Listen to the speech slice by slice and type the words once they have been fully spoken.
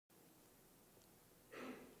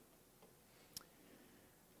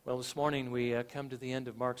Well, this morning we come to the end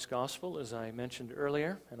of Mark's Gospel, as I mentioned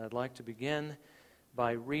earlier, and I'd like to begin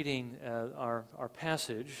by reading our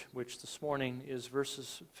passage, which this morning is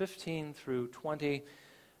verses 15 through 20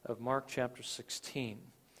 of Mark chapter 16.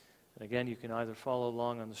 And again, you can either follow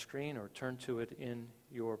along on the screen or turn to it in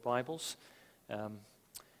your Bibles.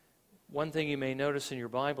 One thing you may notice in your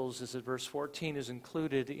Bibles is that verse 14 is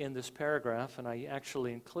included in this paragraph, and I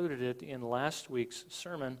actually included it in last week's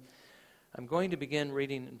sermon. I'm going to begin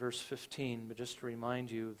reading in verse 15, but just to remind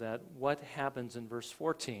you that what happens in verse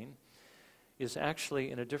 14 is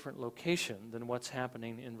actually in a different location than what's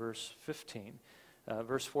happening in verse 15.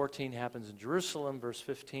 Verse 14 happens in Jerusalem. Verse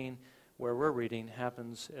 15, where we're reading,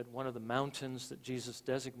 happens at one of the mountains that Jesus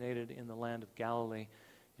designated in the land of Galilee,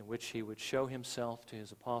 in which he would show himself to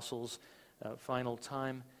his apostles final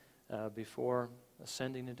time before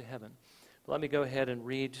ascending into heaven. But let me go ahead and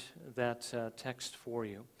read that text for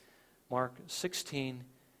you. Mark 16,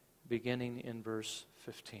 beginning in verse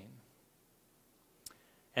 15.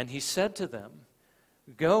 And he said to them,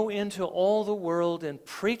 "Go into all the world and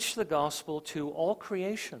preach the gospel to all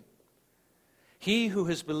creation. He who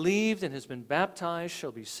has believed and has been baptized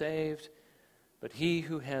shall be saved, but he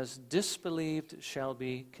who has disbelieved shall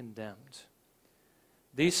be condemned.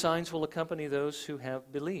 These signs will accompany those who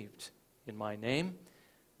have believed. In my name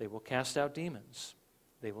they will cast out demons.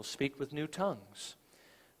 They will speak with new tongues.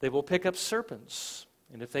 They will pick up serpents,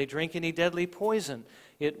 and if they drink any deadly poison,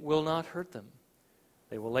 it will not hurt them.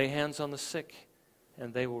 They will lay hands on the sick,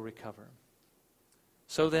 and they will recover."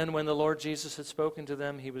 So then, when the Lord Jesus had spoken to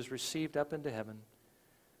them, he was received up into heaven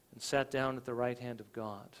and sat down at the right hand of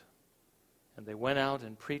God. And they went out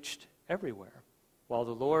and preached everywhere, while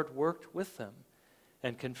the Lord worked with them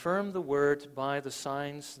and confirmed the word by the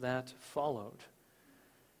signs that followed.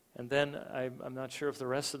 And then, I'm not sure if the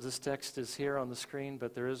rest of this text is here on the screen,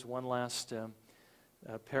 but there is one last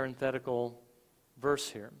parenthetical verse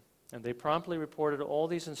here. And they promptly reported all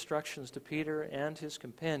these instructions to Peter and his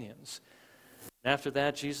companions. And after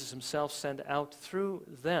that, Jesus himself sent out through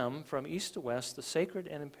them from east to west the sacred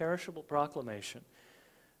and imperishable proclamation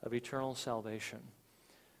of eternal salvation.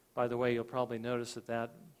 By the way, you'll probably notice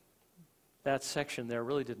that section there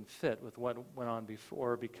really didn't fit with what went on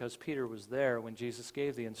before, because Peter was there when Jesus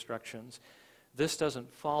gave the instructions. This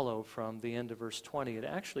doesn't follow from the end of verse 20. It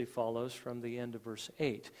actually follows from the end of verse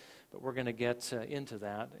 8. But we're going to get into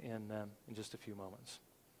that in just a few moments.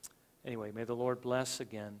 Anyway, may the Lord bless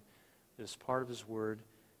again this part of his word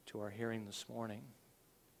to our hearing this morning.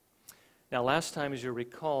 Now, last time, as you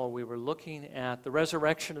recall, we were looking at the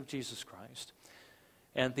resurrection of Jesus Christ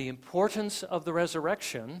and the importance of the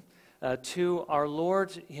resurrection to our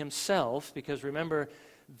Lord himself, because remember,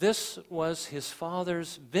 this was his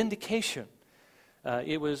Father's vindication.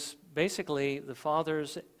 It was basically the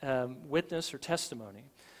Father's witness or testimony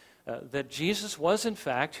that Jesus was in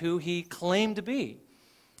fact who he claimed to be,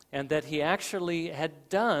 and that he actually had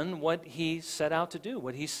done what he set out to do,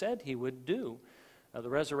 what he said he would do. The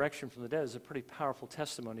resurrection from the dead is a pretty powerful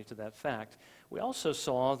testimony to that fact. We also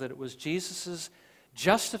saw that it was Jesus'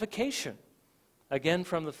 justification, again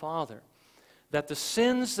from the Father, that the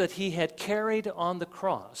sins that he had carried on the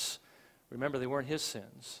cross, remember, they weren't his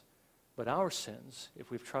sins, but our sins,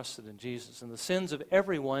 if we've trusted in Jesus, and the sins of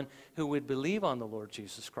everyone who would believe on the Lord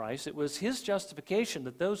Jesus Christ. It was his justification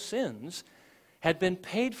that those sins had been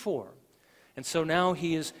paid for. And so now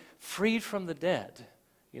he is freed from the dead.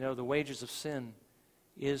 You know, the wages of sin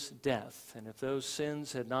is death. And if those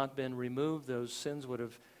sins had not been removed, those sins would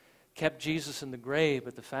have kept Jesus in the grave.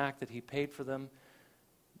 But the fact that he paid for them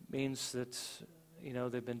means that, you know,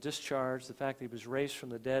 they've been discharged. The fact that he was raised from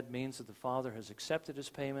the dead means that the Father has accepted his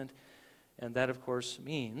payment. And that, of course,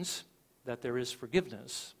 means that there is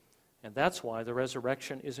forgiveness. And that's why the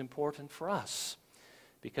resurrection is important for us.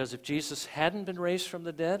 Because if Jesus hadn't been raised from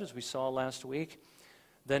the dead, as we saw last week,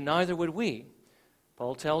 then neither would we.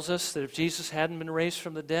 Paul tells us that if Jesus hadn't been raised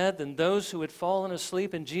from the dead, then those who had fallen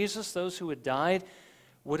asleep in Jesus, those who had died,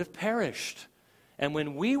 would have perished. And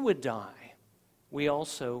when we would die, we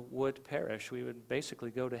also would perish. We would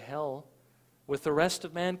basically go to hell with the rest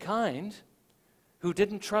of mankind who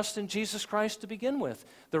didn't trust in Jesus Christ to begin with.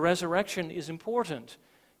 The resurrection is important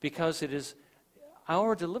because it is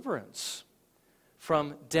our deliverance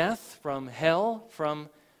from death, from hell, from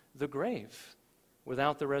the grave.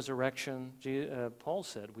 Without the resurrection, Paul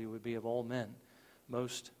said, we would be of all men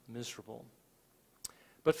most miserable.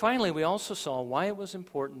 But finally, we also saw why it was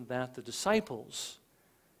important that the disciples,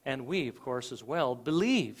 and we, of course, as well,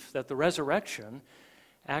 believe that the resurrection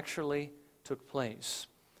actually took place.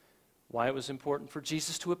 Why it was important for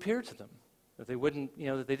Jesus to appear to them. That they wouldn't,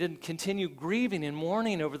 that they didn't continue grieving and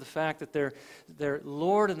mourning over the fact that their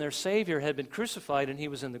Lord and their Savior had been crucified and he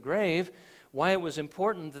was in the grave. Why it was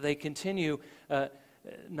important that they continue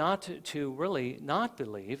not to really not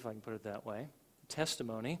believe, if I can put it that way,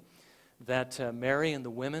 testimony that Mary and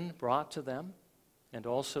the women brought to them, and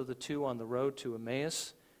also the two on the road to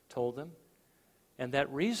Emmaus told them. And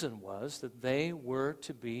that reason was that they were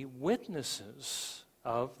to be witnesses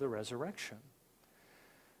of the resurrection.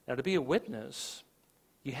 Now, to be a witness,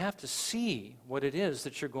 you have to see what it is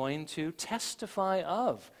that you're going to testify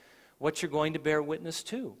of, what you're going to bear witness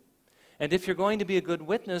to. And if you're going to be a good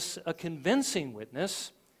witness, a convincing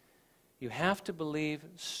witness, you have to believe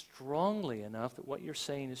strongly enough that what you're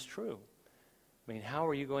saying is true. I mean, how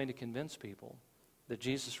are you going to convince people that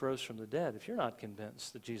Jesus rose from the dead if you're not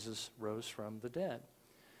convinced that Jesus rose from the dead?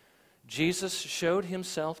 Jesus showed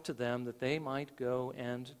himself to them that they might go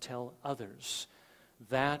and tell others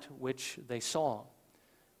that which they saw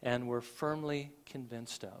and were firmly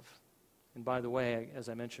convinced of. And by the way, as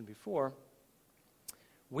I mentioned before,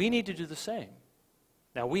 we need to do the same.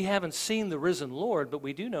 Now, we haven't seen the risen Lord, but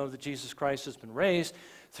we do know that Jesus Christ has been raised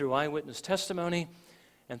through eyewitness testimony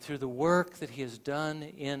and through the work that he has done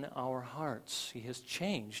in our hearts. He has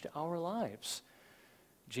changed our lives.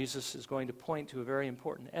 Jesus is going to point to a very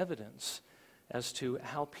important evidence as to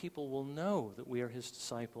how people will know that we are his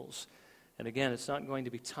disciples. And again, it's not going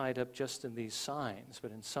to be tied up just in these signs,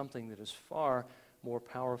 but in something that is far more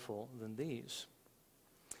powerful than these.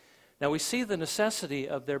 Now, we see the necessity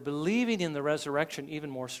of their believing in the resurrection even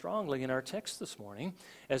more strongly in our text this morning,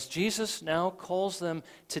 as Jesus now calls them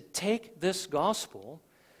to take this gospel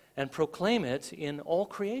and proclaim it in all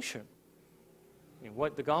creation. I mean,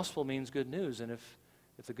 what the gospel means, good news, and if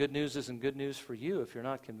the good news isn't good news for you, if you're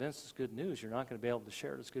not convinced it's good news, you're not going to be able to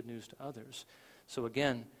share it as good news to others. So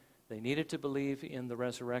again, they needed to believe in the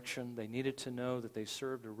resurrection. They needed to know that they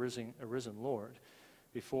served a risen Lord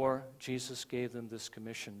before Jesus gave them this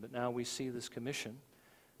commission. But now we see this commission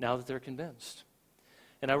now that they're convinced.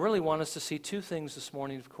 And I really want us to see two things this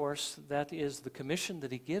morning, of course. That is the commission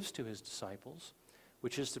that he gives to his disciples,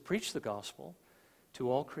 which is to preach the gospel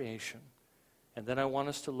to all creation. And then I want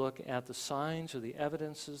us to look at the signs or the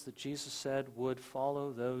evidences that Jesus said would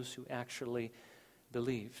follow those who actually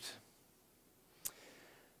believed.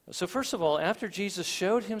 So first of all, after Jesus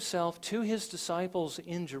showed himself to his disciples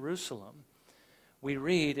in Jerusalem, we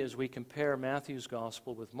read, as we compare Matthew's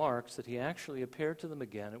gospel with Mark's, that he actually appeared to them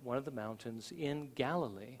again at one of the mountains in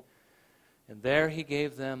Galilee. And there he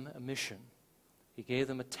gave them a mission. He gave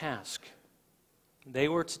them a task. They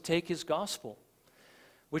were to take his gospel,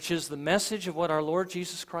 which is the message of what our Lord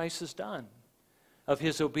Jesus Christ has done, of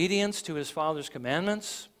his obedience to his Father's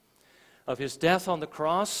commandments, of his death on the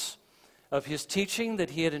cross, of his teaching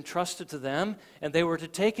that he had entrusted to them, and they were to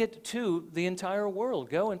take it to the entire world.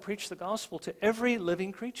 Go and preach the gospel to every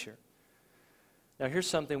living creature. Now, here's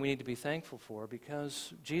something we need to be thankful for,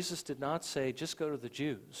 because Jesus did not say, just go to the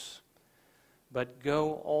Jews, but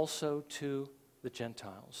go also to the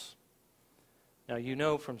Gentiles. Now, you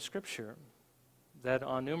know from Scripture that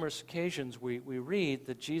on numerous occasions we read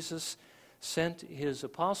that Jesus sent his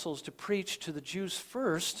apostles to preach to the Jews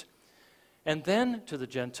first, and then to the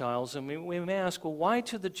Gentiles. And we may ask, well, why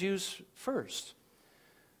to the Jews first?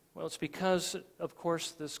 Well, it's because, of course,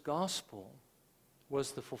 this gospel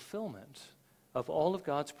was the fulfillment of all of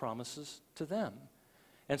God's promises to them.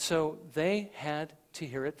 And so they had to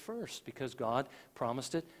hear it first, because God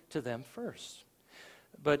promised it to them first.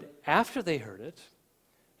 But after they heard it,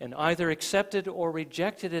 and either accepted or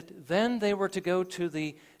rejected it, then they were to go to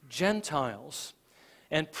the Gentiles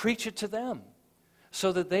and preach it to them,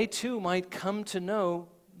 so that they too might come to know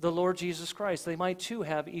the Lord Jesus Christ. They might too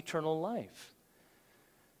have eternal life.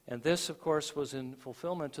 And this, of course, was in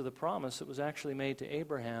fulfillment to the promise that was actually made to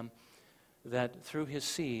Abraham, that through his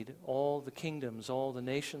seed, all the kingdoms, all the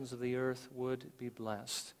nations of the earth would be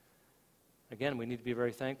blessed. Again, we need to be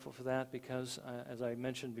very thankful for that, because, as I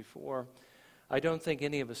mentioned before, I don't think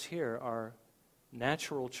any of us here are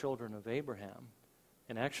natural children of Abraham.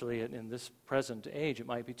 And actually, in this present age, it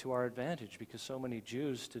might be to our advantage, because so many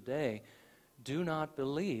Jews today do not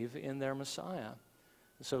believe in their Messiah.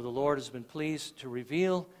 And so the Lord has been pleased to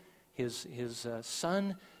reveal his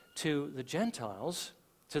Son to the Gentiles,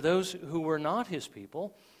 to those who were not his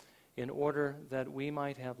people, in order that we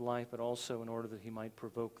might have life, but also in order that he might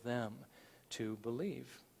provoke them to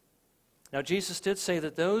believe. Now, Jesus did say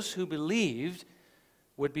that those who believed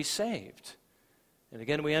would be saved. And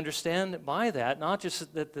again, we understand by that, not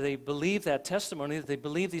just that they believe that testimony, that they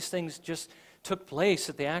believe these things just took place,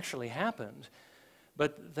 that they actually happened,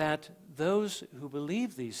 but that those who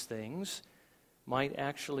believe these things might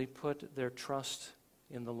actually put their trust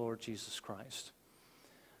in the Lord Jesus Christ.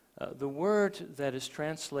 The word that is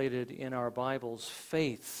translated in our Bibles,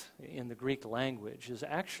 faith, in the Greek language, is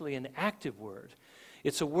actually an active word.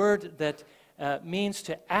 It's a word that means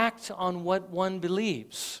to act on what one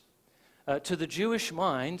believes. To the Jewish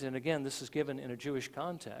mind, and again, this is given in a Jewish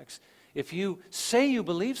context, if you say you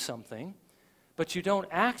believe something, but you don't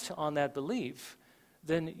act on that belief,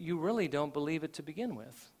 then you really don't believe it to begin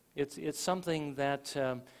with. It's something that,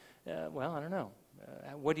 well, I don't know.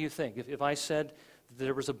 What do you think? If I said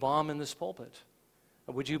there was a bomb in this pulpit,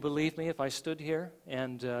 would you believe me if I stood here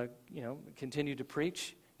and continued to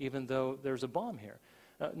preach even though there's a bomb here?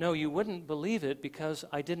 No, you wouldn't believe it because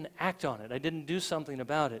I didn't act on it. I didn't do something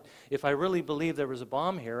about it. If I really believed there was a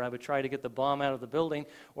bomb here, I would try to get the bomb out of the building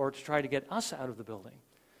or to try to get us out of the building.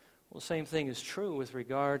 Well, the same thing is true with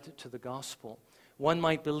regard to the gospel. One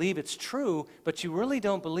might believe it's true, but you really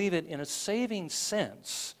don't believe it in a saving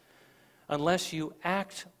sense unless you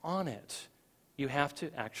act on it. You have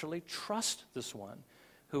to actually trust this one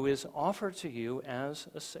who is offered to you as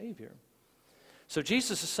a Savior. So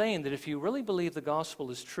Jesus is saying that if you really believe the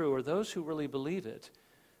gospel is true, or those who really believe it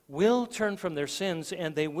will turn from their sins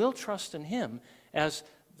and they will trust in Him as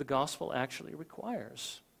the gospel actually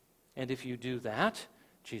requires. And if you do that,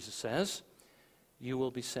 Jesus says, you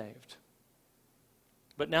will be saved.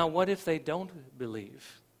 But now what if they don't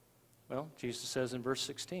believe? Well, Jesus says in verse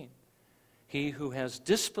 16, he who has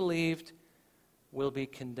disbelieved will be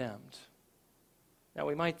condemned. Now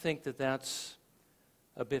we might think that that's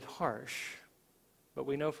a bit harsh, but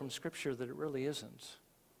we know from Scripture that it really isn't.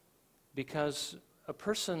 Because a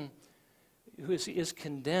person who is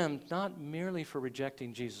condemned not merely for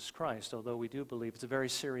rejecting Jesus Christ, although we do believe it's a very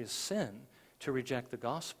serious sin to reject the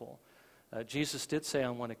gospel. Jesus did say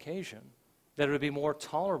on one occasion that it would be more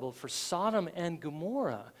tolerable for Sodom and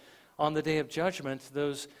Gomorrah on the day of judgment.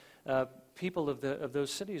 Those people of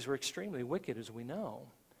those cities were extremely wicked, as we know.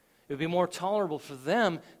 It would be more tolerable for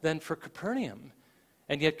them than for Capernaum.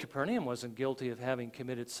 And yet Capernaum wasn't guilty of having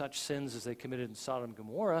committed such sins as they committed in Sodom and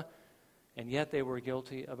Gomorrah, and yet they were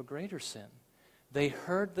guilty of a greater sin. They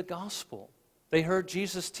heard the gospel. They heard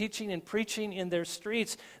Jesus teaching and preaching in their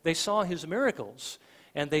streets. They saw His miracles,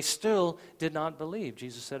 and they still did not believe.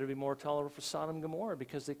 Jesus said it would be more tolerable for Sodom and Gomorrah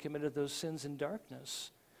because they committed those sins in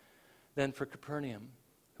darkness than for Capernaum,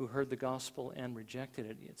 who heard the gospel and rejected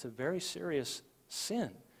it. It's a very serious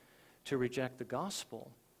sin to reject the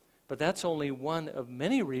gospel. But that's only one of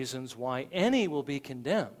many reasons why any will be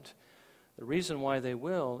condemned. The reason why they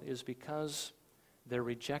will is because they're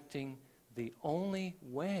rejecting the only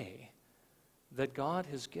way that God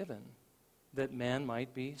has given that man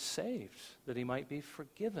might be saved, that he might be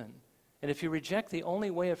forgiven. And if you reject the only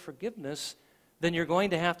way of forgiveness, then you're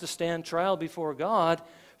going to have to stand trial before God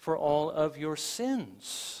for all of your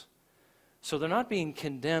sins. So they're not being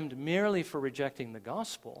condemned merely for rejecting the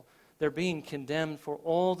gospel. They're being condemned for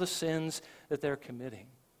all the sins that they're committing,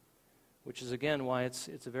 which is, again, why it's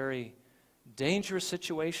a very dangerous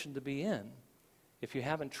situation to be in if you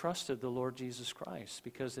haven't trusted the Lord Jesus Christ,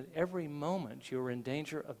 because at every moment you're in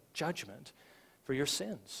danger of judgment for your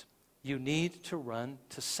sins. You need to run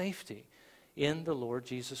to safety in the Lord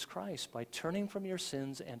Jesus Christ by turning from your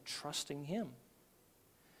sins and trusting Him.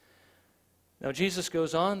 Now, Jesus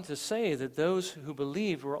goes on to say that those who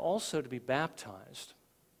believed were also to be baptized.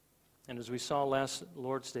 And as we saw last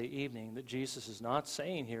Lord's Day evening, that Jesus is not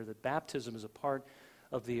saying here that baptism is a part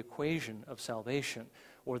of the equation of salvation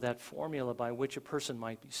or that formula by which a person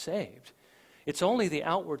might be saved. It's only the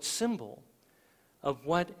outward symbol of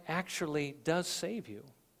what actually does save you.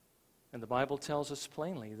 And the Bible tells us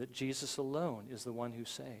plainly that Jesus alone is the one who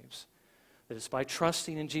saves. That it's by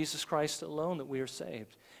trusting in Jesus Christ alone that we are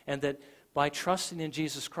saved. And that by trusting in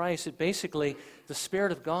Jesus Christ, it basically, the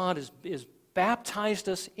Spirit of God is baptized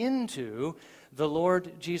us into the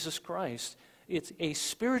Lord Jesus Christ. It's a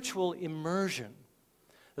spiritual immersion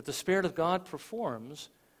that the Spirit of God performs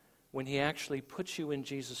when He actually puts you in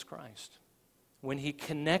Jesus Christ, when He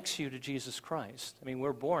connects you to Jesus Christ. I mean,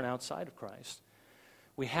 we're born outside of Christ.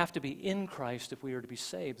 We have to be in Christ if we are to be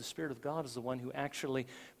saved. The Spirit of God is the one who actually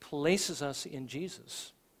places us in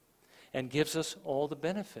Jesus and gives us all the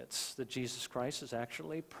benefits that Jesus Christ has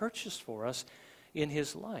actually purchased for us in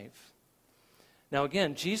His life. Now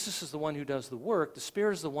again, Jesus is the one who does the work. The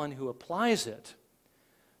Spirit is the one who applies it.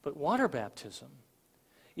 But water baptism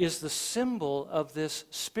is the symbol of this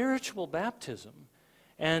spiritual baptism,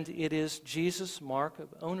 and it is Jesus' mark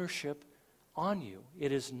of ownership on you.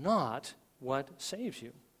 It is not what saves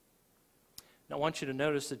you. Now I want you to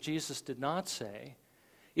notice that Jesus did not say,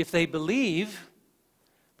 if they believe,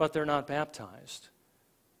 but they're not baptized,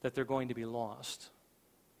 that they're going to be lost.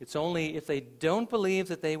 It's only if they don't believe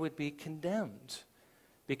that they would be condemned.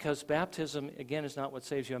 Because baptism, again, is not what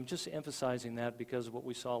saves you. I'm just emphasizing that because of what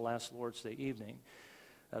we saw last Lord's Day evening.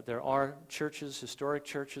 There are churches, historic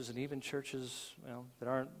churches, and even churches, well, that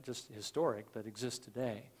aren't just historic, but exist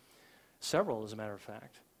today. Several, as a matter of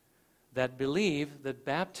fact, that believe that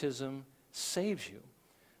baptism saves you.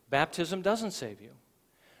 Baptism doesn't save you.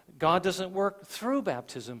 God doesn't work through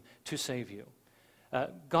baptism to save you.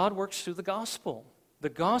 God works through the gospel. The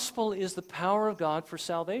gospel is the power of God for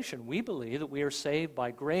salvation. We believe that we are saved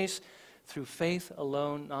by grace through faith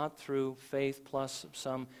alone, not through faith plus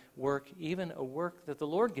some work, even a work that the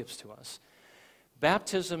Lord gives to us.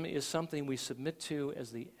 Baptism is something we submit to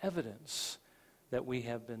as the evidence that we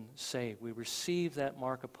have been saved. We receive that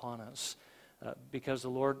mark upon us because the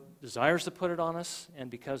Lord desires to put it on us, and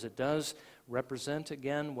because it does represent,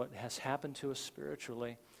 again, what has happened to us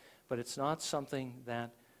spiritually, but it's not something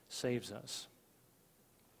that saves us.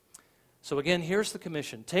 So again, here's the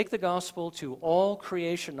commission. Take the gospel to all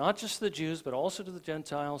creation, not just the Jews, but also to the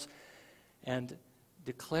Gentiles, and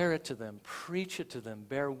declare it to them, preach it to them,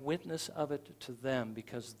 bear witness of it to them,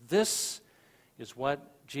 because this is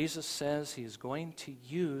what Jesus says he is going to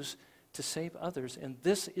use to save others, and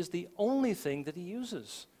this is the only thing that he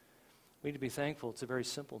uses. We need to be thankful. It's a very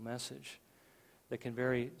simple message that can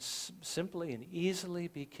very simply and easily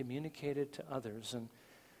be communicated to others. And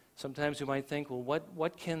sometimes we might think, well,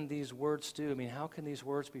 what can these words do? I mean, how can these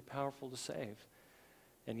words be powerful to save?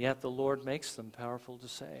 And yet the Lord makes them powerful to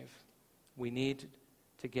save. We need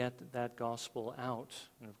to get that gospel out.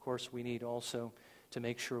 And of course, we need also to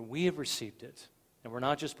make sure we have received it. And we're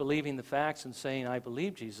not just believing the facts and saying, I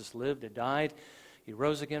believe Jesus lived and died, he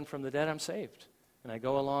rose again from the dead, I'm saved. And I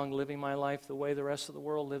go along living my life the way the rest of the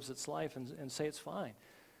world lives its life and say it's fine.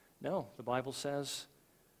 No, the Bible says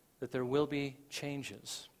that there will be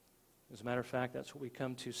changes. As a matter of fact, that's what we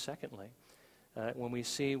come to secondly. When we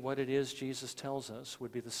see what it is Jesus tells us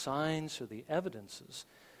would be the signs or the evidences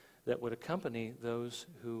that would accompany those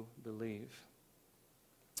who believe.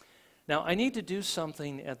 Now, I need to do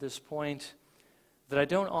something at this point that I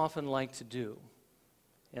don't often like to do,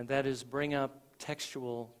 and that is bring up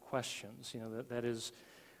textual questions. That is,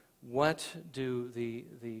 what do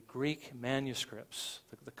the Greek manuscripts,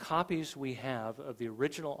 the copies we have of the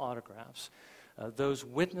original autographs, those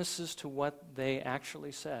witnesses to what they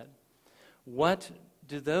actually said, what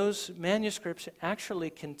do those manuscripts actually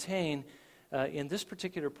contain in this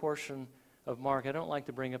particular portion of Mark? I don't like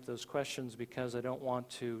to bring up those questions because I don't want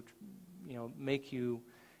to, make you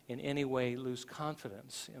in any way lose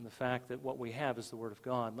confidence in the fact that what we have is the Word of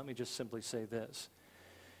God. Let me just simply say this.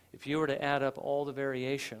 If you were to add up all the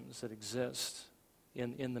variations that exist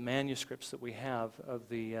in the manuscripts that we have of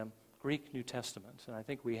the Greek New Testament, and I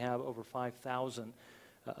think we have over 5,000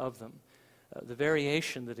 of them, the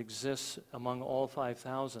variation that exists among all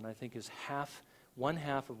 5,000, I think, is one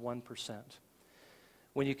half of 1%.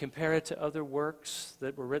 When you compare it to other works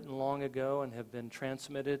that were written long ago and have been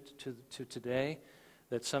transmitted to today,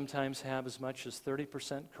 that sometimes have as much as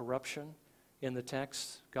 30% corruption in the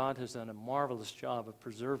text, God has done a marvelous job of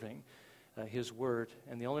preserving His Word.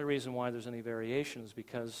 And the only reason why there's any variation is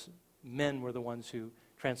because men were the ones who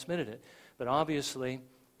transmitted it. But obviously,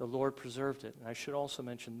 the Lord preserved it. And I should also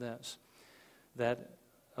mention this, that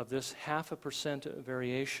of this 0.5%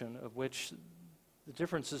 variation, of which the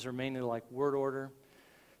differences are mainly like word order,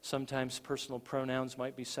 sometimes personal pronouns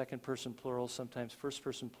might be second person plural, sometimes first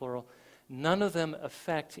person plural, none of them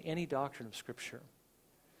affect any doctrine of Scripture,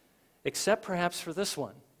 except perhaps for this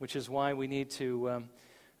one, which is why we need to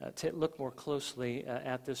look more closely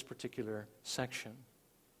at this particular section.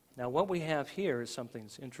 Now, what we have here is something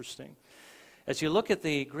that's interesting. As you look at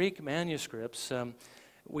the Greek manuscripts,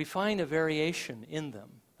 we find a variation in them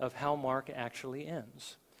of how Mark actually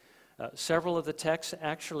ends. Several of the texts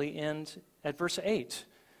actually end at verse 8.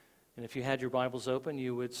 And if you had your Bibles open,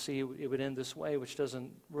 you would see it would end this way, which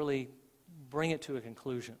doesn't really bring it to a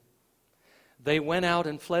conclusion. They went out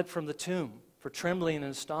and fled from the tomb, for trembling and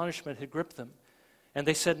astonishment had gripped them. And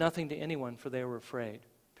they said nothing to anyone, for they were afraid.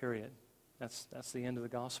 Period. That's the end of the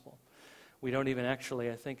gospel. We don't even actually,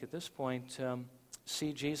 I think, at this point,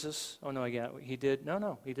 see Jesus. Oh, no, yeah, he did.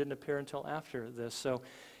 No, he didn't appear until after this. So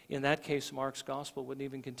in that case, Mark's gospel wouldn't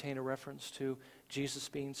even contain a reference to Jesus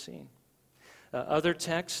being seen. Other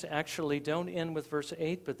texts actually don't end with verse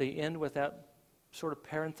 8, but they end with that sort of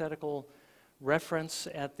parenthetical reference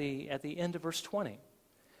at the end of verse 20.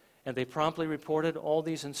 And they promptly reported all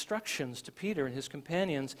these instructions to Peter and his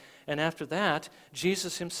companions, and after that,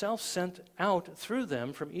 Jesus himself sent out through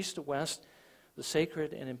them from east to west the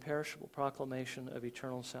sacred and imperishable proclamation of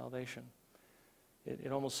eternal salvation.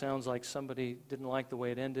 It almost sounds like somebody didn't like the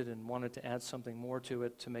way it ended and wanted to add something more to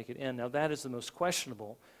it to make it end. Now, that is the most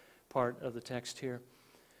questionable part of the text here.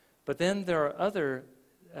 But then there are other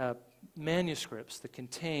manuscripts that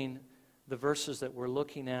contain the verses that we're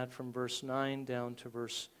looking at from verse 9 down to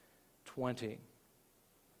verse 20.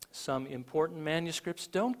 Some important manuscripts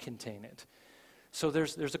don't contain it. So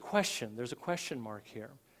there's a question. There's a question mark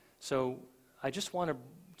here. So I just want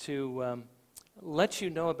to let you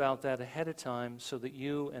know about that ahead of time so that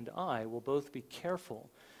you and I will both be careful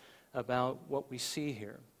about what we see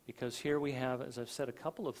here. Because here we have, as I've said, a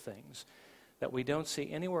couple of things that we don't see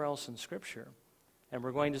anywhere else in Scripture. And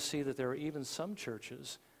we're going to see that there are even some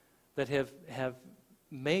churches that have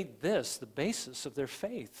made this the basis of their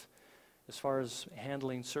faith as far as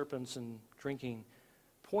handling serpents and drinking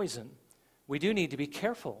poison. We do need to be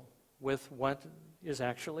careful with what is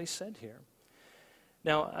actually said here.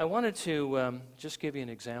 Now, I wanted to just give you an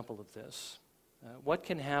example of this. What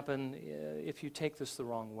can happen if you take this the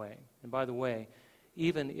wrong way? And by the way,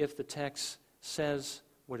 even if the text says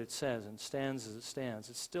what it says and stands as it stands,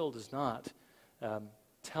 it still does not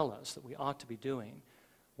tell us that we ought to be doing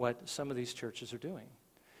what some of these churches are doing.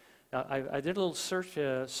 Now, I did a little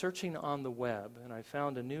searching on the web, and I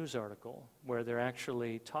found a news article where they're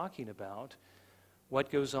actually talking about what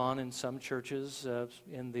goes on in some churches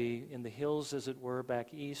in the hills, as it were,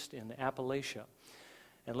 back east in Appalachia.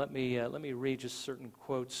 And let me read just certain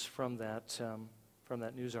quotes from that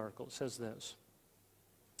news article. It says this: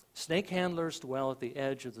 "Snake handlers dwell at the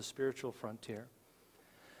edge of the spiritual frontier,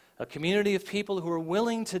 a community of people who are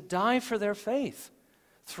willing to die for their faith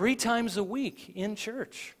 3 times a week in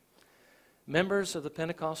church. Members of the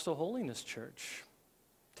Pentecostal Holiness Church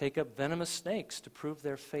take up venomous snakes to prove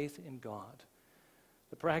their faith in God.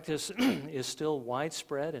 The practice is still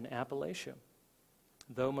widespread in Appalachia,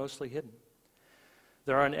 though mostly hidden.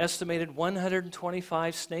 There are an estimated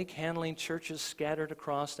 125 snake-handling churches scattered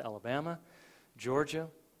across Alabama, Georgia,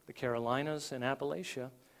 the Carolinas, and Appalachia,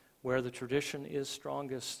 where the tradition is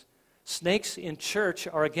strongest. Snakes in church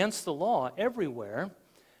are against the law everywhere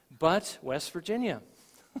but West Virginia,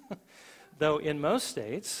 though in most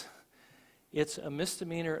states, it's a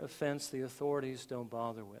misdemeanor offense the authorities don't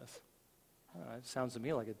bother with." It sounds to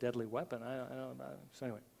me like a deadly weapon. I don't know about it. So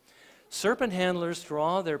anyway, serpent handlers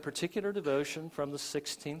draw their particular devotion from the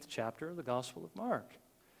 16th chapter of the Gospel of Mark.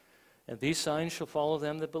 "And these signs shall follow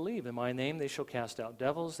them that believe. In my name they shall cast out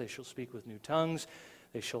devils. They shall speak with new tongues.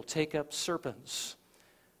 They shall take up serpents.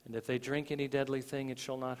 And if they drink any deadly thing, it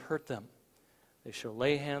shall not hurt them. They shall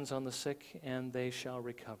lay hands on the sick, and they shall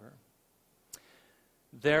recover."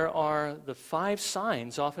 There are the 5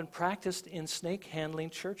 signs often practiced in snake-handling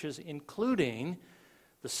churches, including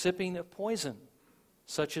the sipping of poison,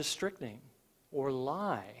 such as strychnine, or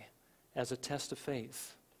lye as a test of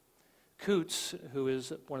faith. Coots, who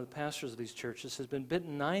is one of the pastors of these churches, has been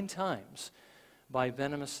bitten 9 times by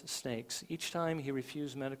venomous snakes. Each time he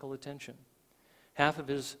refused medical attention. Half of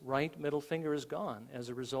his right middle finger is gone as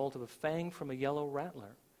a result of a fang from a yellow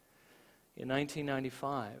rattler. In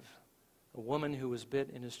 1995, a woman who was bit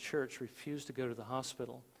in his church refused to go to the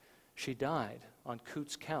hospital. She died on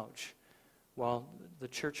Coots' couch while the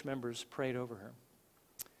church members prayed over her.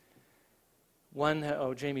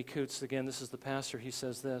 Jamie Coots, again, this is the pastor, he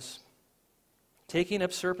says this: "Taking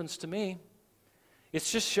up serpents to me, it's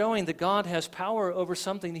just showing that God has power over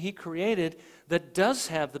something that He created that does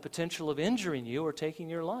have the potential of injuring you or taking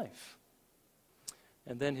your life."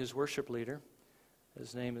 And then his worship leader,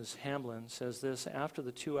 his name is Hamblin, says this: after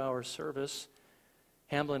the 2-hour service,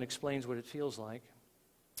 Hamblin explains what it feels like.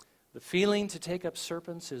 "The feeling to take up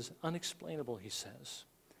serpents is unexplainable," he says.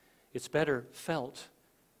 "It's better felt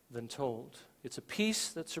than told. It's a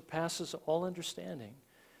peace that surpasses all understanding,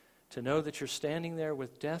 to know that you're standing there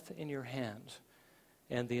with death in your hand,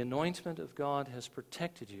 and the anointment of God has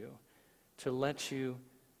protected you to let you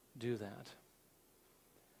do that."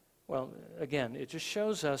 Well, again, it just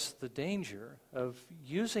shows us the danger of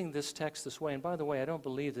using this text this way. And by the way, I don't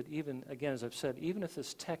believe that even, again, as I've said, even if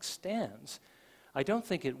this text stands, I don't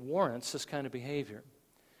think it warrants this kind of behavior.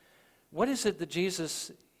 What is it that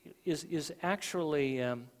Jesus is actually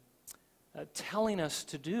telling us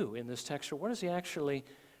to do in this text? Or what is he actually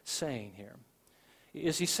saying here?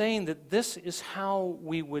 Is he saying that this is how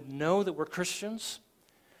we would know that we're Christians?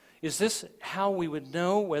 Is this how we would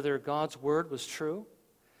know whether God's word was true?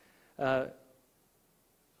 I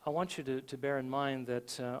want you to bear in mind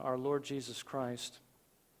that our Lord Jesus Christ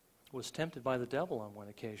was tempted by the devil on one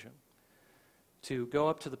occasion to go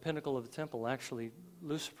up to the pinnacle of the temple. Actually,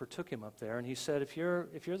 Lucifer took him up there, and he said, if you're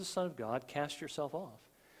the Son of God, cast yourself off,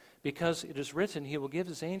 because it is written, he will give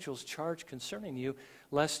his angels charge concerning you,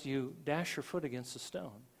 lest you dash your foot against a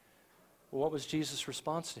stone. Well, what was Jesus'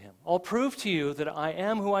 response to him? I'll prove to you that I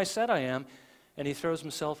am who I said I am, and he throws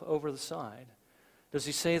himself over the side. Does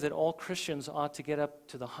he say that all Christians ought to get up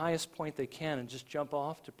to the highest point they can and just jump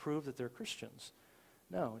off to prove that they're Christians?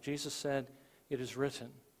 No, Jesus said, it is written,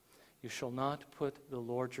 you shall not put the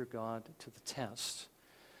Lord your God to the test.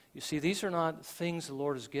 You see, these are not things the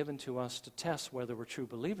Lord has given to us to test whether we're true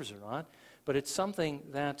believers or not, but it's something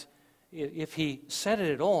that, if he said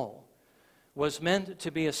it at all, was meant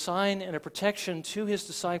to be a sign and a protection to his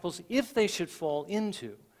disciples if they should fall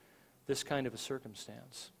into this kind of a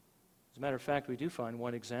circumstance. As a matter of fact, we do find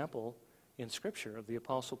one example in Scripture of the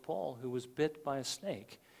Apostle Paul who was bit by a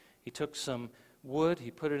snake. He took some wood,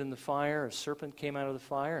 he put it in the fire, a serpent came out of the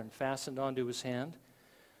fire and fastened onto his hand.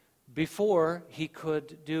 Before he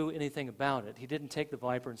could do anything about it, he didn't take the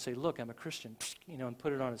viper and say, look, I'm a Christian, and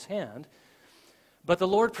put it on his hand. But the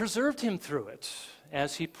Lord preserved him through it,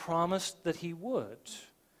 as he promised that he would.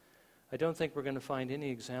 I don't think we're going to find any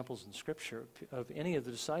examples in Scripture of any of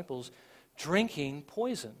the disciples drinking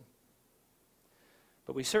poison.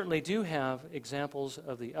 But we certainly do have examples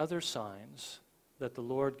of the other signs that the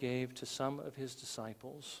Lord gave to some of his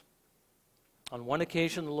disciples. On one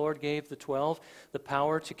occasion, the Lord gave the 12 the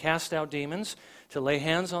power to cast out demons, to lay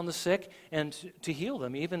hands on the sick, and to heal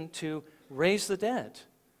them, even to raise the dead.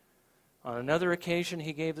 On another occasion,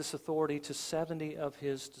 he gave this authority to 70 of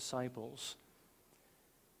his disciples.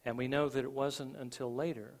 And we know that it wasn't until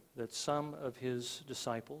later that some of his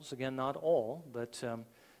disciples, again, not all, but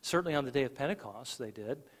certainly on the day of Pentecost they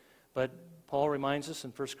did, but Paul reminds us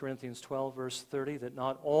in 1 Corinthians 12, verse 30, that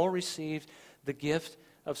not all received the gift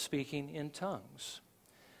of speaking in tongues.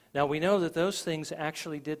 Now, we know that those things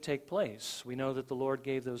actually did take place. We know that the Lord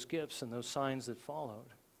gave those gifts and those signs that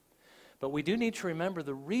followed. But we do need to remember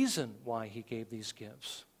the reason why he gave these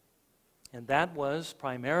gifts. And that was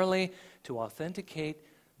primarily to authenticate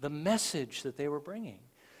the message that they were bringing,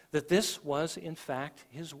 that this was, in fact,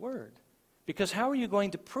 his word. Because how are you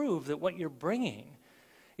going to prove that what you're bringing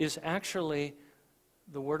is actually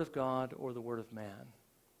the word of God or the word of man?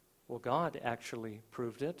 Well, God actually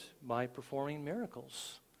proved it by performing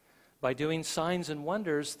miracles, by doing signs and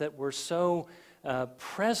wonders that were so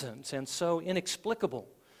present and so inexplicable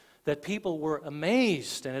that people were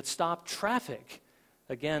amazed and it stopped traffic.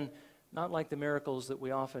 Again, not like the miracles that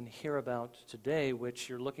we often hear about today, which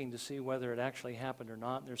you're looking to see whether it actually happened or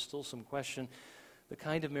not, and there's still some question. The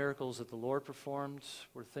kind of miracles that the Lord performed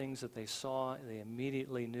were things that they saw, they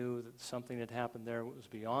immediately knew that something had happened there was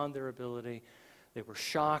beyond their ability. They were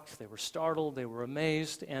shocked, they were startled, they were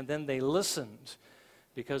amazed, and then they listened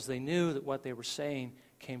because they knew that what they were saying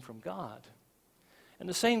came from God. And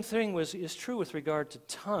the same thing is true with regard to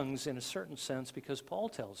tongues in a certain sense, because Paul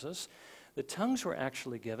tells us that tongues were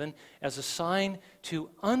actually given as a sign to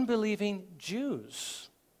unbelieving Jews.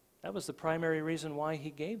 That was the primary reason why he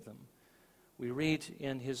gave them. We read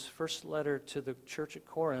in his first letter to the church at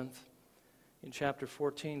Corinth in chapter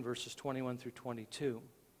 14, verses 21 through 22.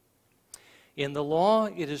 In the law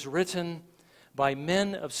it is written, by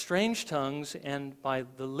men of strange tongues and by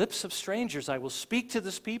the lips of strangers I will speak to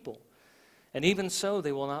this people, and even so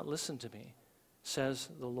they will not listen to me, says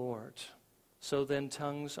the Lord. So then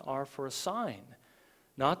tongues are for a sign,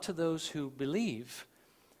 not to those who believe,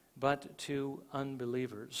 but to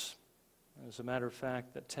unbelievers. As a matter of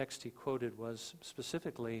fact, that text he quoted was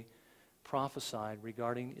specifically prophesied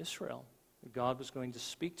regarding Israel. God was going to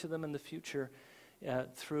speak to them in the future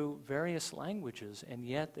through various languages, and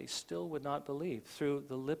yet they still would not believe, through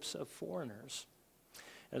the lips of foreigners.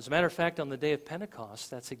 As a matter of fact, on the day of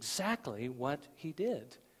Pentecost, that's exactly what he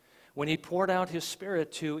did. When he poured out his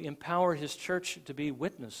Spirit to empower his church to be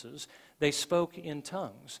witnesses, they spoke in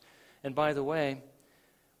tongues. And by the way,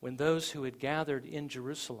 when those who had gathered in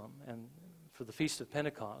Jerusalem and for the Feast of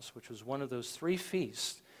Pentecost, which was one of those three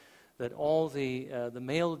feasts that all the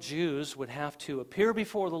male Jews would have to appear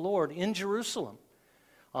before the Lord in Jerusalem,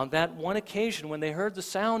 on that one occasion when they heard the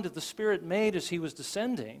sound that the Spirit made as he was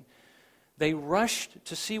descending, they rushed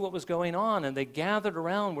to see what was going on, and they gathered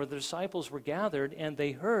around where the disciples were gathered, and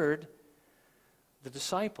they heard the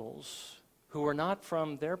disciples, who were not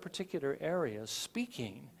from their particular area,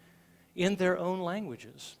 speaking in their own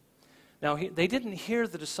languages. Now, they didn't hear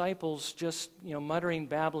the disciples just, muttering,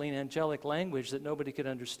 babbling angelic language that nobody could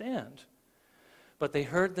understand. But they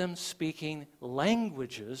heard them speaking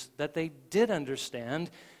languages that they did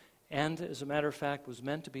understand, and as a matter of fact, was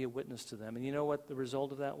meant to be a witness to them. And you know what the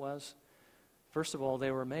result of that was? First of all,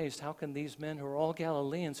 they were amazed. How can these men who are all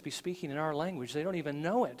Galileans be speaking in our language? They don't even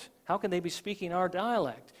know it. How can they be speaking our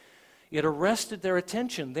dialect? It arrested their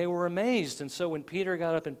attention. They were amazed. And so when Peter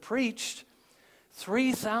got up and preached,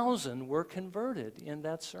 3,000 were converted in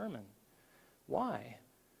that sermon. Why?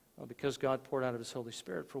 Well, because God poured out of His Holy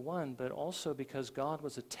Spirit, for one, but also because God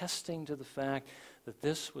was attesting to the fact that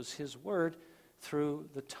this was His word through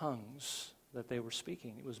the tongues that they were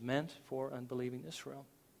speaking. It was meant for unbelieving Israel.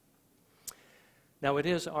 Now, it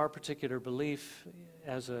is our particular belief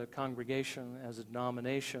as a congregation, as a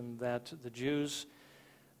denomination, that the Jews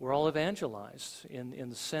were all evangelized in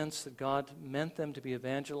the sense that God meant them to be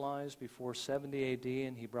evangelized before 70 A.D.,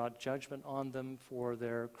 and He brought judgment on them for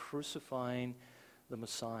their crucifying the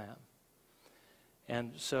Messiah.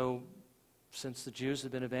 And so, since the Jews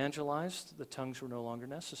had been evangelized, the tongues were no longer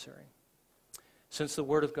necessary. Since the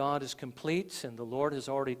Word of God is complete and the Lord has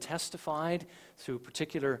already testified through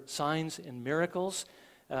particular signs and miracles,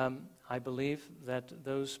 I believe that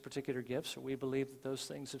those particular gifts, or we believe that those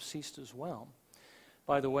things have ceased as well.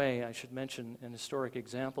 By the way, I should mention an historic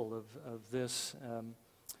example of this.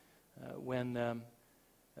 When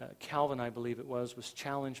Calvin, I believe it was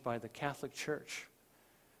challenged by the Catholic Church.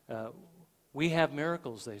 We have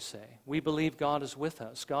miracles, they say. We believe God is with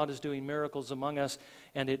us. God is doing miracles among us,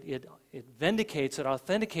 and it vindicates, it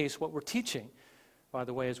authenticates what we're teaching. By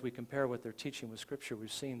the way, as we compare what they're teaching with Scripture,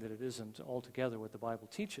 we've seen that it isn't altogether what the Bible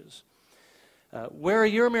teaches. Where are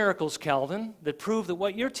your miracles, Calvin, that prove that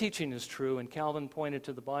what you're teaching is true? And Calvin pointed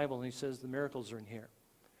to the Bible, and he says the miracles are in here.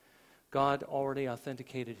 God already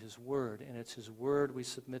authenticated His Word, and it's His Word we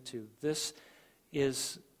submit to. This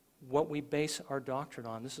is what we base our doctrine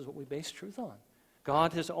on. This is what we base truth on.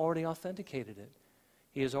 God has already authenticated it.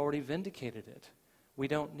 He has already vindicated it. We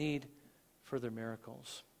don't need further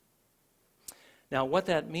miracles. Now, what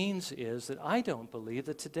that means is that I don't believe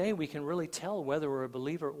that today we can really tell whether we're a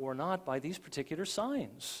believer or not by these particular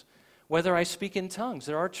signs. Whether I speak in tongues.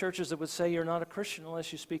 There are churches that would say you're not a Christian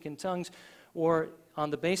unless you speak in tongues, or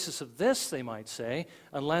on the basis of this, they might say,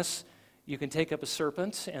 unless you can take up a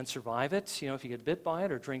serpent and survive it, if you get bit by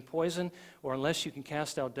it or drink poison, or unless you can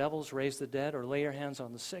cast out devils, raise the dead, or lay your hands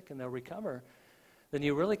on the sick and they'll recover, then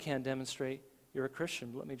you really can't demonstrate you're a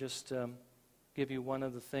Christian. Let me just give you one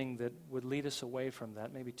other thing that would lead us away from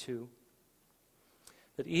that, maybe two.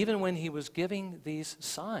 That even when He was giving these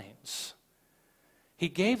signs, He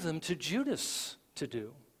gave them to Judas to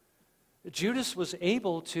do. Judas was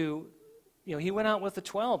able to, he went out with the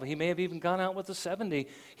 12. He may have even gone out with the 70.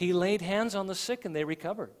 He laid hands on the sick and they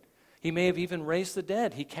recovered. He may have even raised the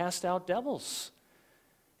dead. He cast out devils.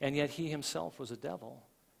 And yet He Himself was a devil.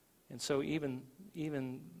 And so even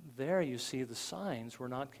there you see the signs were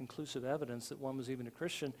not conclusive evidence that one was even a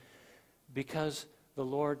Christian, because the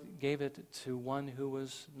Lord gave it to one who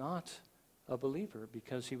was not a believer,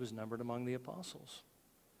 because he was numbered among the apostles.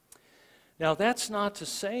 Now, that's not to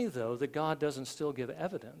say, though, that God doesn't still give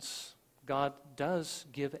evidence. God does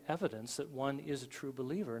give evidence that one is a true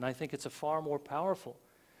believer, and I think it's a far more powerful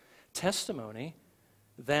testimony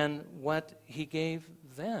than what He gave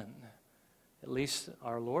then. At least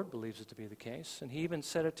our Lord believes it to be the case, and He even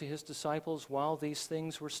said it to His disciples while these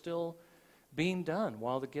things were still being done,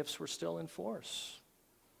 while the gifts were still in force.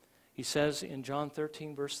 He says in John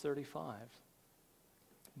 13, verse 35,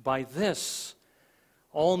 "By this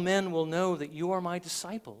all men will know that you are my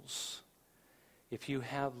disciples, if you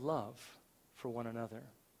have love for one another."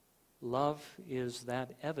 Love is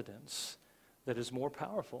that evidence that is more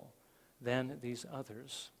powerful than these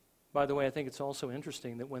others. By the way, I think it's also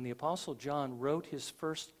interesting that when the Apostle John wrote his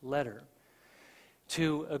first letter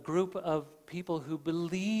to a group of people who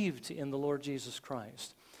believed in the Lord Jesus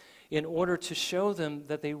Christ, in order to show them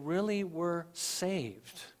that they really were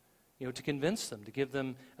saved, to convince them, to give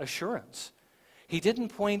them assurance, he didn't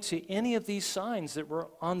point to any of these signs that were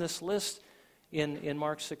on this list in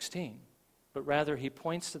Mark 16, but rather he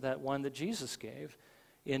points to that one that Jesus gave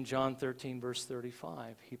in John 13, verse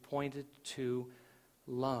 35. He pointed to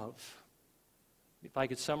love. If I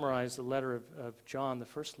could summarize the letter of John, the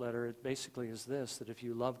first letter, it basically is this, that if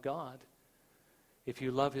you love God, if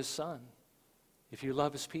you love His Son, if you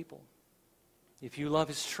love His people, if you love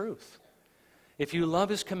His truth, if you love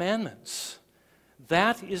His commandments,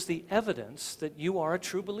 that is the evidence that you are a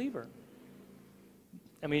true believer.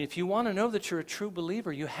 I mean, if you want to know that you're a true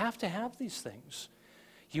believer, you have to have these things.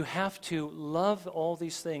 You have to love all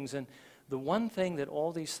these things. And the one thing that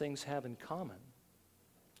all these things have in common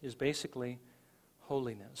is basically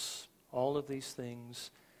holiness. All of these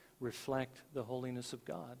things reflect the holiness of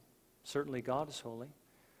God. Certainly God is holy.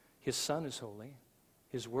 His Son is holy.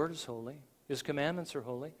 His Word is holy. His commandments are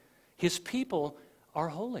holy. His people are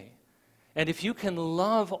holy. And if you can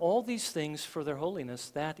love all these things for their holiness,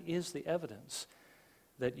 that is the evidence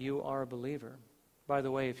that you are a believer. By the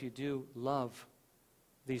way, if you do love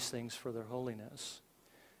these things for their holiness,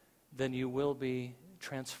 then you will be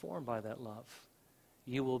transformed by that love.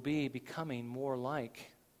 You will be becoming more like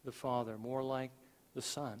the Father, more like the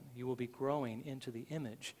Son. You will be growing into the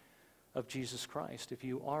image of Jesus Christ. If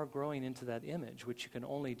you are growing into that image, which you can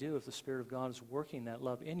only do if the Spirit of God is working that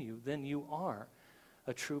love in you, then you are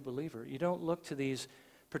a true believer. You don't look to these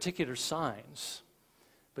particular signs,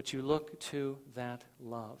 but you look to that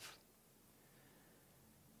love.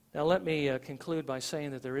 Now let me conclude by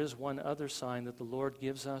saying that there is one other sign that the Lord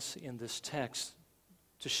gives us in this text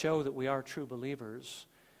to show that we are true believers,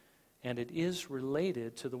 and it is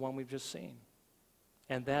related to the one we've just seen.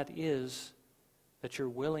 And that is that you're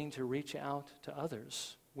willing to reach out to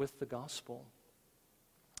others with the gospel.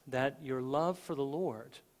 That your love for the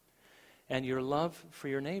Lord and your love for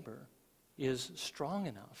your neighbor is strong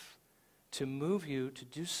enough to move you to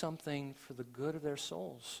do something for the good of their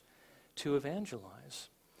souls, to evangelize.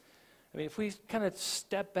 I mean, if we kind of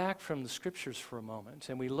step back from the Scriptures for a moment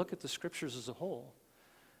and we look at the Scriptures as a whole,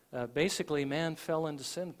 basically man fell into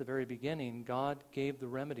sin at the very beginning. God gave the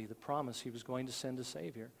remedy, the promise he was going to send a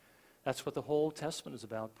Savior. That's what the whole Old Testament is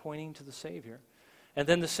about, pointing to the Savior. And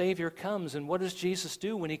then the Savior comes, and what does Jesus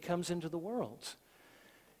do when he comes into the world?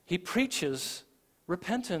 He preaches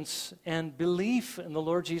repentance and belief in the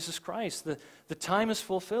Lord Jesus Christ. The time is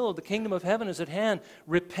fulfilled. The kingdom of heaven is at hand.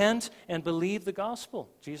 Repent and believe the gospel.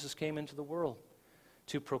 Jesus came into the world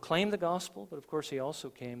to proclaim the gospel, but of course he also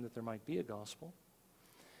came that there might be a gospel.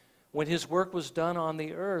 When his work was done on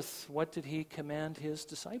the earth, what did he command his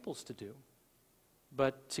disciples to do?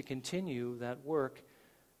 But to continue that work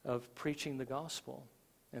of preaching the gospel.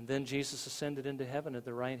 And then Jesus ascended into heaven at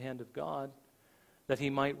the right hand of God, that he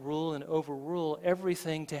might rule and overrule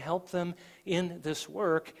everything to help them in this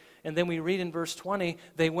work. And then we read in verse 20,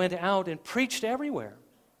 they went out and preached everywhere,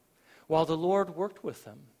 while the Lord worked with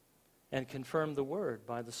them and confirmed the word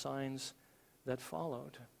by the signs that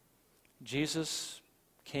followed. Jesus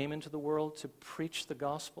came into the world to preach the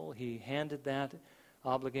gospel. He handed that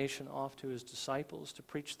obligation off to his disciples to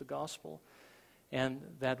preach the gospel. And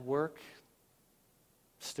that work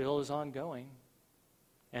still is ongoing.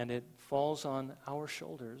 And it falls on our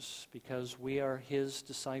shoulders because we are his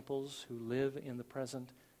disciples who live in the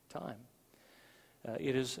present time.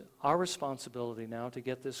 It is our responsibility now to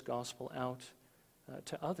get this gospel out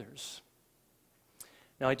to others.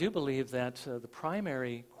 Now, I do believe that the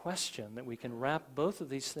primary question that we can wrap both of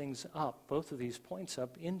these things up, both of these points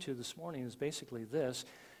up into this morning is basically this,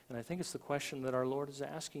 and I think it's the question that our Lord is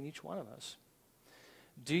asking each one of us.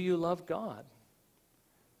 Do you love God?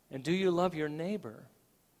 And do you love your neighbor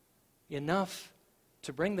enough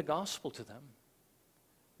to bring the gospel to them,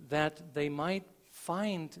 that they might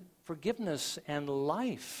find forgiveness and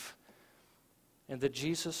life, and that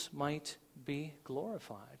Jesus might be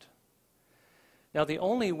glorified? Now, the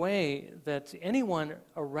only way that anyone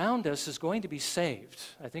around us is going to be saved,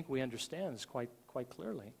 I think we understand this quite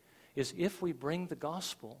clearly, is if we bring the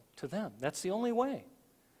gospel to them. That's the only way.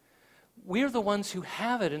 We're the ones who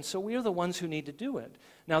have it, and so we're the ones who need to do it.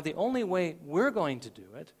 Now, the only way we're going to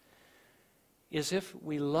do it is if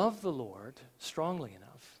we love the Lord strongly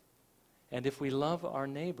enough, and if we love our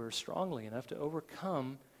neighbor strongly enough to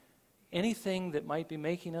overcome anything that might be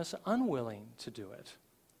making us unwilling to do it.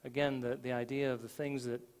 Again, the idea of the things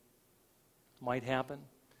that might happen.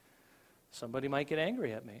 Somebody might get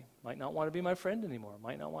angry at me, might not want to be my friend anymore,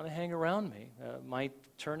 might not want to hang around me, might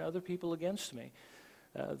turn other people against me.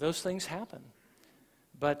 Those things happen.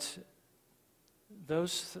 But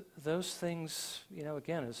those things,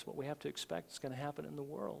 again, is what we have to expect is going to happen in the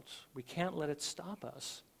world. We can't let it stop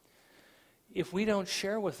us. If we don't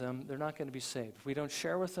share with them, they're not going to be saved. If we don't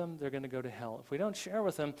share with them, they're going to go to hell. If we don't share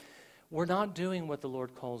with them, we're not doing what the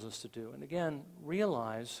Lord calls us to do. And again,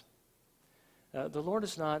 realize the Lord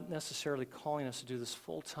is not necessarily calling us to do this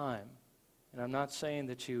full time. And I'm not saying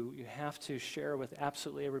that you have to share with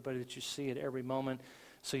absolutely everybody that you see at every moment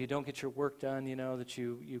so you don't get your work done, that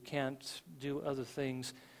you can't do other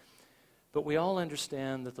things. But we all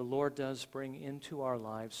understand that the Lord does bring into our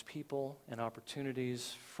lives people and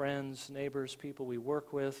opportunities, friends, neighbors, people we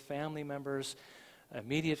work with, family members,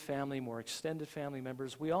 immediate family, more extended family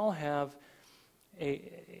members. We all have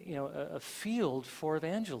a field for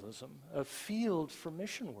evangelism, a field for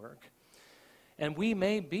mission work. And we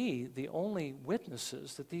may be the only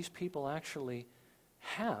witnesses that these people actually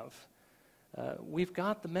have. We've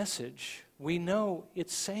got the message. We know it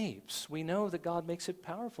saves. We know that God makes it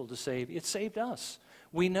powerful to save. It saved us.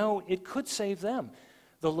 We know it could save them.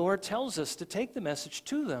 The Lord tells us to take the message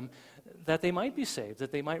to them that they might be saved,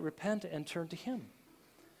 that they might repent and turn to him.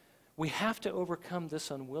 We have to overcome this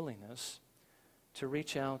unwillingness to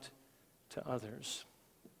reach out to others.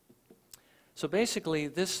 So basically,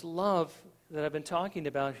 this love that I've been talking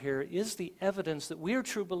about here is the evidence that we are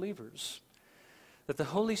true believers, that the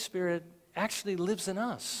Holy Spirit actually lives in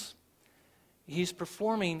us. He's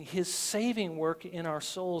performing His saving work in our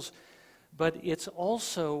souls, but it's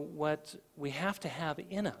also what we have to have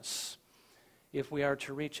in us if we are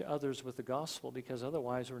to reach others with the gospel, because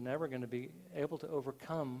otherwise we're never going to be able to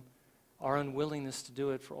overcome our unwillingness to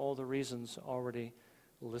do it for all the reasons already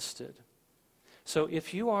listed. So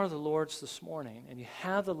if you are the Lord's this morning and you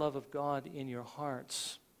have the love of God in your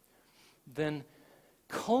hearts, then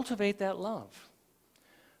cultivate that love.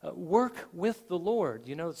 Work with the Lord.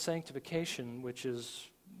 You know, sanctification, which is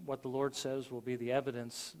what the Lord says will be the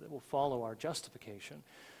evidence that will follow our justification.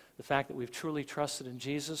 The fact that we've truly trusted in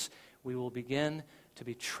Jesus, we will begin to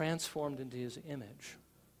be transformed into His image.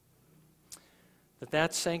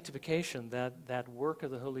 That sanctification, that work of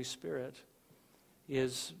the Holy Spirit,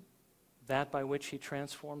 is that by which He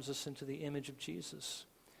transforms us into the image of Jesus.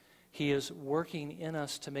 He is working in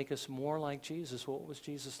us to make us more like Jesus. What was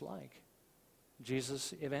Jesus like?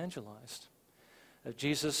 Jesus evangelized.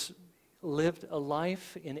 Jesus lived a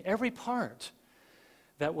life in every part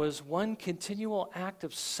that was one continual act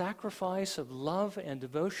of sacrifice, of love and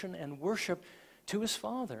devotion and worship to His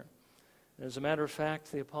Father. As a matter of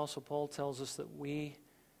fact, the Apostle Paul tells us that we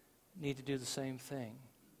need to do the same thing.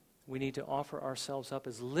 We need to offer ourselves up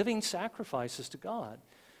as living sacrifices to God.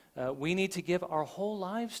 We need to give our whole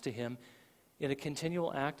lives to Him in a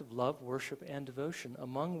continual act of love, worship, and devotion,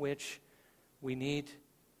 among which we need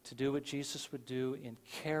to do what Jesus would do in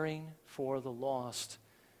caring for the lost,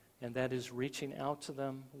 and that is reaching out to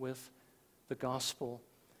them with the gospel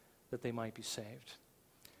that they might be saved.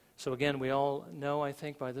 So again, we all know, I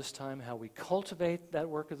think, by this time how we cultivate that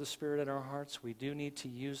work of the Spirit in our hearts. We do need to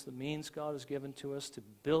use the means God has given to us to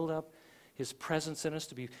build up His presence in us,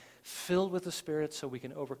 to be filled with the Spirit so we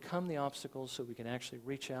can overcome the obstacles, so we can actually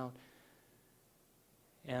reach out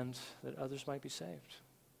and that others might be saved.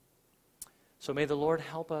 So may the Lord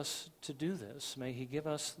help us to do this. May He give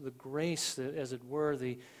us the grace, as it were,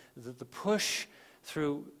 the push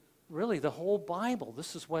through really the whole Bible.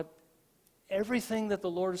 This is what everything that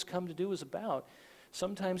the Lord has come to do is about.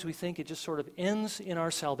 Sometimes we think it just sort of ends in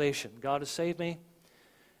our salvation. God has saved me.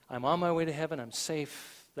 I'm on my way to heaven. I'm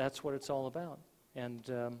safe. That's what it's all about. And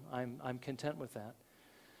I'm content with that.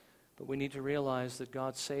 But we need to realize that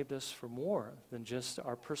God saved us for more than just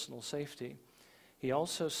our personal safety. He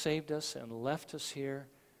also saved us and left us here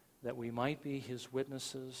that we might be His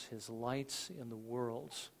witnesses, His lights in the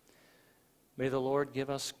world. May the Lord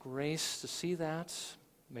give us grace to see that.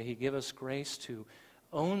 May He give us grace to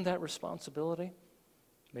own that responsibility.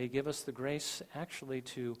 May He give us the grace actually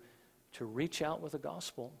to reach out with the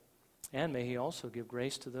gospel. And may He also give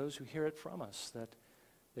grace to those who hear it from us, that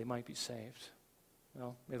they might be saved.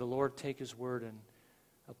 Well, may the Lord take His word and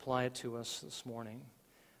apply it to us this morning.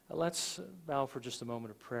 Let's bow for just a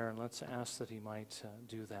moment of prayer, and let's ask that He might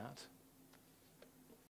do that.